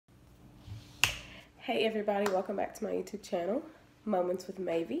Hey everybody, welcome back to my YouTube channel, Moments with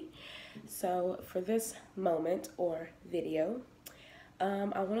Mavie. So for this moment or video,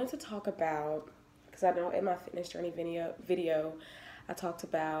 I wanted to talk about, because I know in my fitness journey video, I talked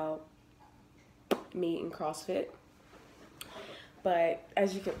about me in CrossFit. But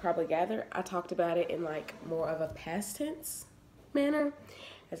as you could probably gather, I talked about it in like more of a past tense manner,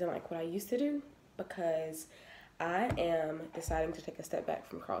 as in like what I used to do, because I am deciding to take a step back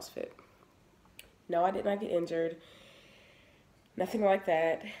from CrossFit. No, I did not get injured. Nothing like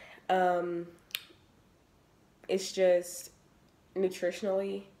that. It's just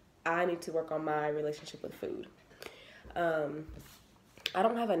nutritionally, I need to work on my relationship with food. I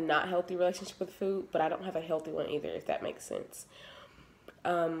don't have a not healthy relationship with food, but I don't have a healthy one either, if that makes sense.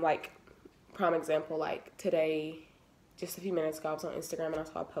 Like, prime example, like today, just a few minutes ago, I was on Instagram and I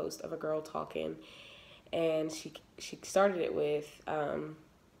saw a post of a girl talking, and she started it with,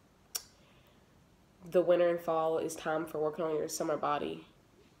 the winter and fall is time for working on your summer body.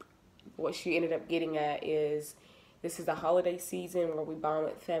 What she ended up getting at is this is the holiday season where we bond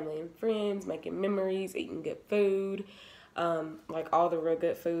with family and friends, making memories, eating good food, like all the real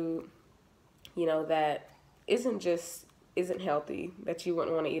good food, that isn't healthy, that you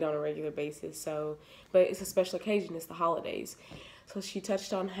wouldn't want to eat on a regular basis. So, but it's a special occasion, it's the holidays. So she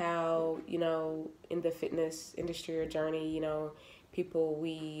touched on how, in the fitness industry or journey,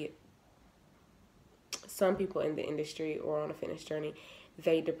 some people in the industry or on a fitness journey,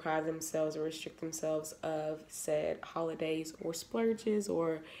 they deprive themselves or restrict themselves of said holidays or splurges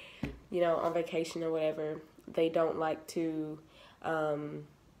or, on vacation or whatever. They don't like to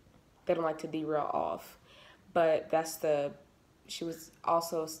derail off. But she was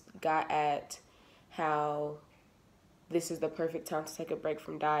also got at how this is the perfect time to take a break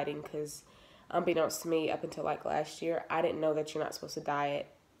from dieting, because unbeknownst to me, up until like last year, I didn't know that you're not supposed to diet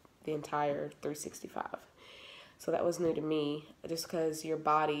the entire 365. So that was new to me, just because your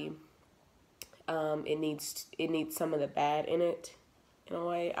body, it needs some of the bad in it, in a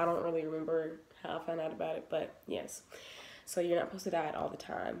way. I don't really remember how I found out about it, but yes. So you're not supposed to diet all the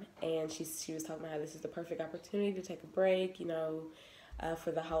time. And she was talking about how this is the perfect opportunity to take a break,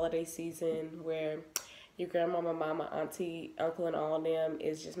 for the holiday season, where your grandmama, mama, auntie, uncle, and all of them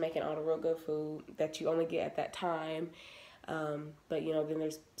is just making all the real good food that you only get at that time. But then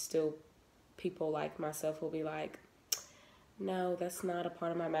there's still people like myself who will be like, no, that's not a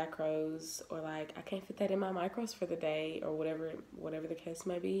part of my macros, or like, I can't fit that in my macros for the day, or whatever the case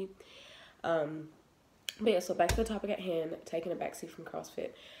may be. But yeah, so back to the topic at hand, taking a backseat from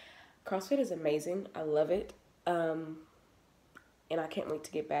CrossFit. CrossFit is amazing. I love it. And I can't wait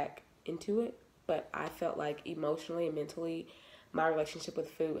to get back into it. But I felt like emotionally and mentally, my relationship with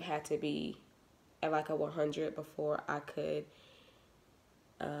food had to be at like a 100 before I could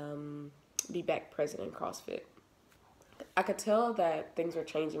be back present in CrossFit. I could tell that things were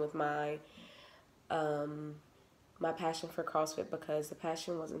changing with my passion for CrossFit, because the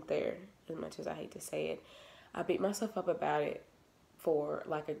passion wasn't there, as much as I hate to say it. I beat myself up about it for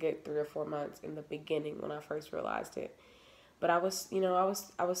like a good 3 or 4 months in the beginning when I first realized it. But I was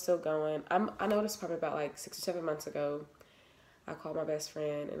still going. I noticed probably about like 6 or 7 months ago, I called my best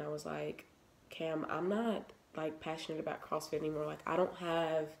friend and I was like, Cam, I'm not like passionate about CrossFit anymore. Like, I don't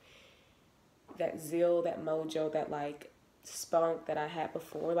have that zeal, that mojo, that like spunk that I had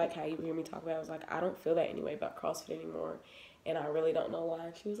before. Like how you hear me talk about it, I was like, I don't feel that anyway about CrossFit anymore. And I really don't know why.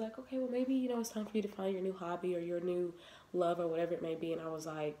 And she was like, okay, well maybe, it's time for you to find your new hobby or your new love or whatever it may be. And I was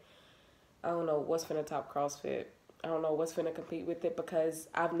like, I don't know what's finna top CrossFit. I don't know what's finna compete with it, because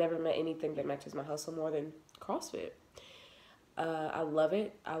I've never met anything that matches my hustle more than CrossFit. I love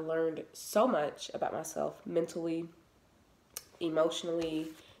it. I learned so much about myself mentally,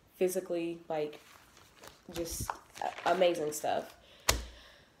 emotionally, physically, like just amazing stuff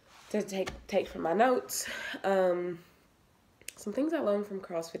to take from my notes. Some things I learned from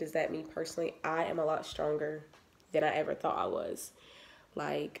CrossFit is that me personally, I am a lot stronger than I ever thought I was.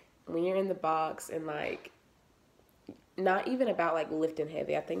 Like, when you're in the box and like, not even about like lifting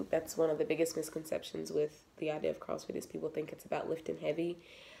heavy. I think that's one of the biggest misconceptions with the idea of CrossFit, is people think it's about lifting heavy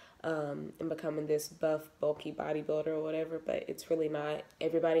and becoming this buff, bulky bodybuilder or whatever, but it's really not.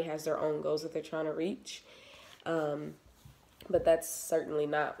 Everybody has their own goals that they're trying to reach. But that's certainly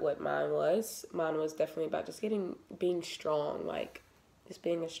not what mine was. Mine was definitely about just being strong, like just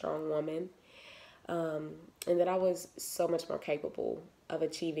being a strong woman. And that I was so much more capable of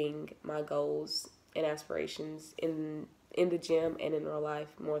achieving my goals and aspirations in the gym and in real life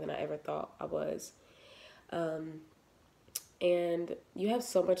more than I ever thought I was. And you have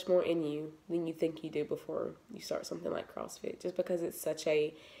so much more in you than you think you do before you start something like CrossFit, just because it's such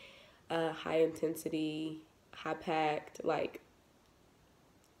a high intensity, high packed, like,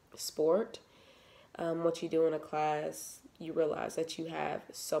 sport, what you do in a class, you realize that you have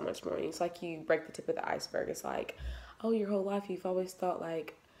so much more. It's like you break the tip of the iceberg. It's like, oh, your whole life you've always thought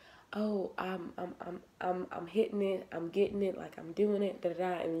like, oh, I'm hitting it, I'm getting it, like I'm doing it, da da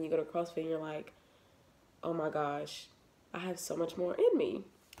da, and then you go to CrossFit and you're like, oh my gosh, I have so much more in me.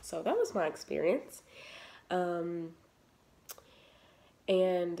 So that was my experience. And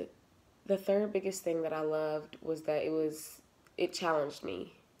the third biggest thing that I loved was that it challenged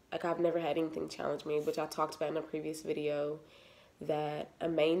me. Like, I've never had anything challenge me, which I talked about in a previous video, that a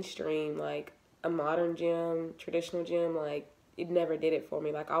mainstream, like a modern gym, traditional gym, like, it never did it for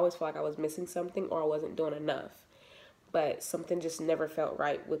me. Like, I always felt like I was missing something or I wasn't doing enough. But something just never felt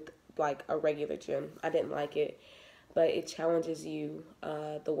right with, like, a regular gym. I didn't like it. But it challenges you.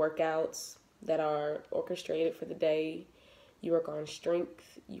 The workouts that are orchestrated for the day, you work on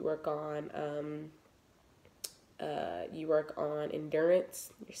strength, you work on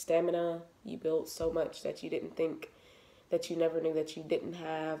endurance, your stamina. You build so much that you didn't think, that you never knew that you didn't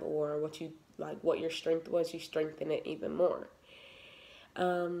have, or what your strength was. You strengthen it even more.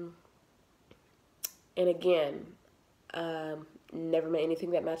 And again, never met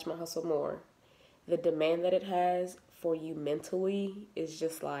anything that matched my hustle more. The demand that it has for you mentally is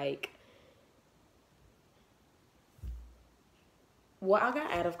just like, what I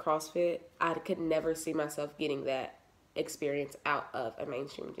got out of CrossFit, I could never see myself getting that experience out of a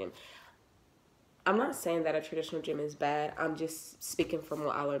mainstream gym. I'm not saying that a traditional gym is bad. I'm just speaking from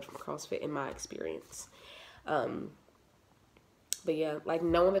what I learned from CrossFit in my experience. But yeah, like,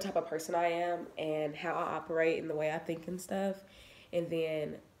 knowing the type of person I am and how I operate and the way I think and stuff, and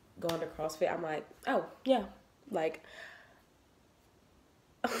then going to CrossFit, I'm like, oh yeah, like,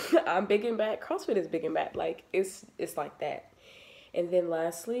 I'm big and bad. CrossFit is big and bad. Like, it's like that. And then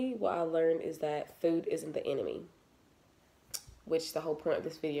lastly, what I learned is that food isn't the enemy, which the whole point of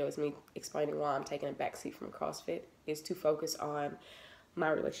this video is me explaining why I'm taking a backseat from CrossFit, is to focus on my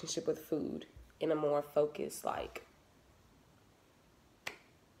relationship with food in a more focused, like,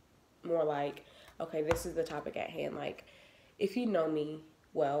 more like, okay, this is the topic at hand. Like, if you know me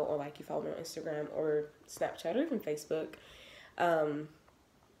well, or like you follow me on Instagram or Snapchat or even Facebook,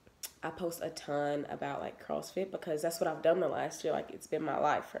 I post a ton about, like, CrossFit, because that's what I've done the last year. Like, it's been my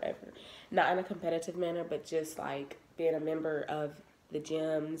life forever. Not in a competitive manner, but just like being a member of the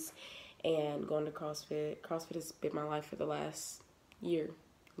gyms and going to CrossFit. CrossFit has been my life for the last year,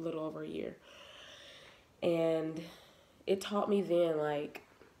 a little over a year. And it taught me then, like,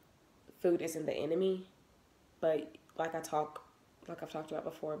 food isn't the enemy, but like I've talked about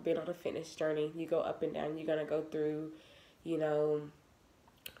before, being on a fitness journey, you go up and down. You're going to go through,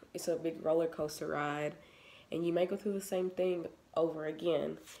 it's a big roller coaster ride, and you may go through the same thing over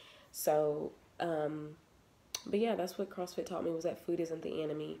again. So, but yeah, that's what CrossFit taught me, was that food isn't the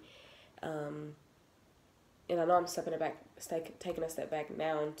enemy. And I know I'm taking a step back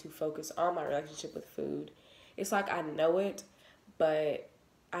now to focus on my relationship with food. It's like I know it, but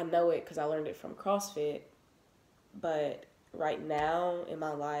I know it because I learned it from CrossFit. But right now in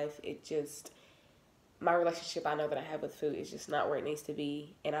my life, my relationship I know that I have with food is just not where it needs to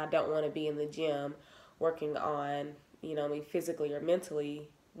be. And I don't want to be in the gym working on, me physically or mentally,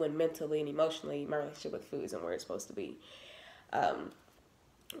 when mentally and emotionally my relationship with food isn't where it's supposed to be. I'm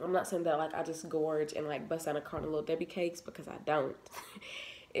not saying that, like, I just gorge and, like, bust out a carton of Little Debbie cakes, because I don't.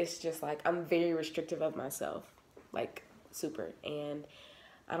 It's just, like, I'm very restrictive of myself, like, super. And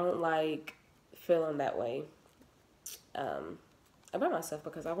I don't like feeling that way about myself,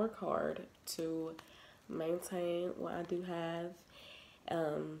 because I work hard to maintain what I do have.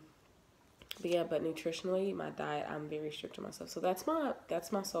 But nutritionally, my diet, I'm very strict to myself. So that's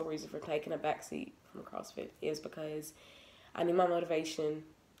my sole reason for taking a backseat from CrossFit, is because I knew my motivation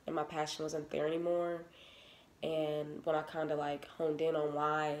and my passion wasn't there anymore. And when I kind of, like, honed in on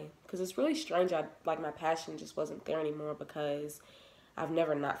why, because it's really strange, my passion just wasn't there anymore, because I've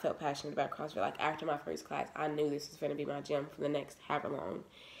never not felt passionate about CrossFit. Like, after my first class, I knew this was going to be my gym for the next however long.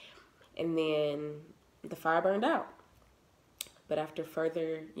 And then the fire burned out. But after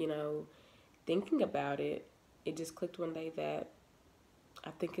further, thinking about it, it just clicked one day that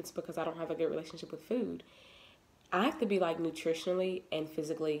I think it's because I don't have a good relationship with food. I have to be, like, nutritionally and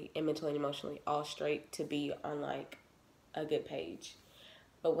physically and mentally and emotionally all straight to be on, like, a good page.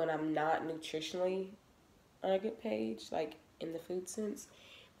 But when I'm not nutritionally on a good page, like, in the food sense,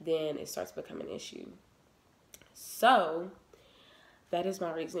 then it starts becoming an issue. So that is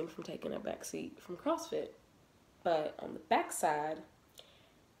my reasoning from taking a backseat from CrossFit. But on the backside,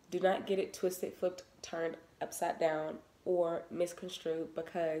 do not get it twisted, flipped, turned upside down. or misconstrued,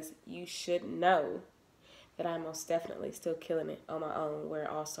 because you should know that I'm most definitely still killing it on my own, where it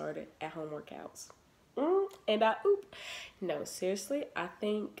all started at home workouts. No, seriously, I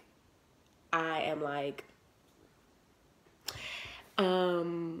think I am like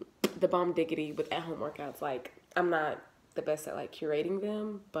the bomb diggity with at home workouts. Like, I'm not the best at like curating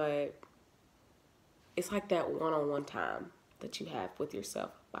them, but it's like that one-on-one time that you have with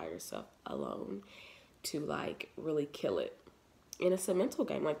yourself, by yourself, alone, to like really kill it. And it's a mental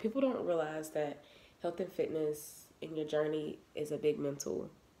game. Like, people don't realize that health and fitness in your journey is a big mental,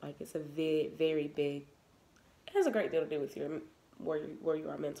 like, it's a very big, it has a great deal to do with your where you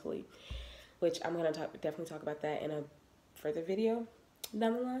are mentally, which I'm gonna definitely talk about that in a further video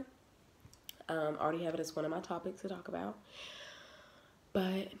down the line. Already have it as one of my topics to talk about.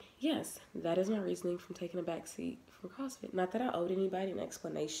 But yes, that is my reasoning from taking a backseat from CrossFit. Not that I owed anybody an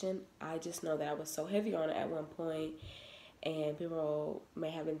explanation. I just know that I was so heavy on it at one point, and people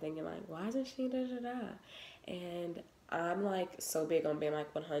may have been thinking like, why isn't she da-da-da? And I'm like so big on being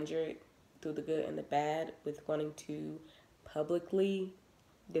like 100 through the good and the bad with wanting to publicly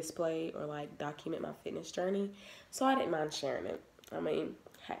display or like document my fitness journey. So I didn't mind sharing it. I mean,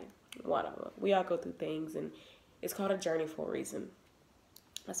 hey, whatever. We all go through things, and it's called a journey for a reason.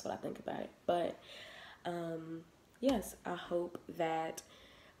 That's what I think about it. But yes, I hope that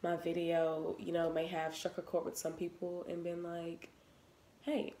my video, may have struck a chord with some people and been like,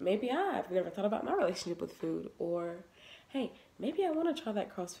 hey, maybe I've never thought about my relationship with food, or hey, maybe I want to try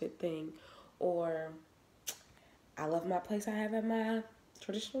that CrossFit thing, or I love my place I have at my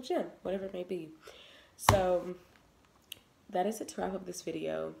traditional gym, whatever it may be. So that is it to wrap up this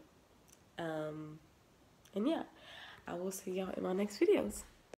video. And yeah, I will see y'all in my next videos.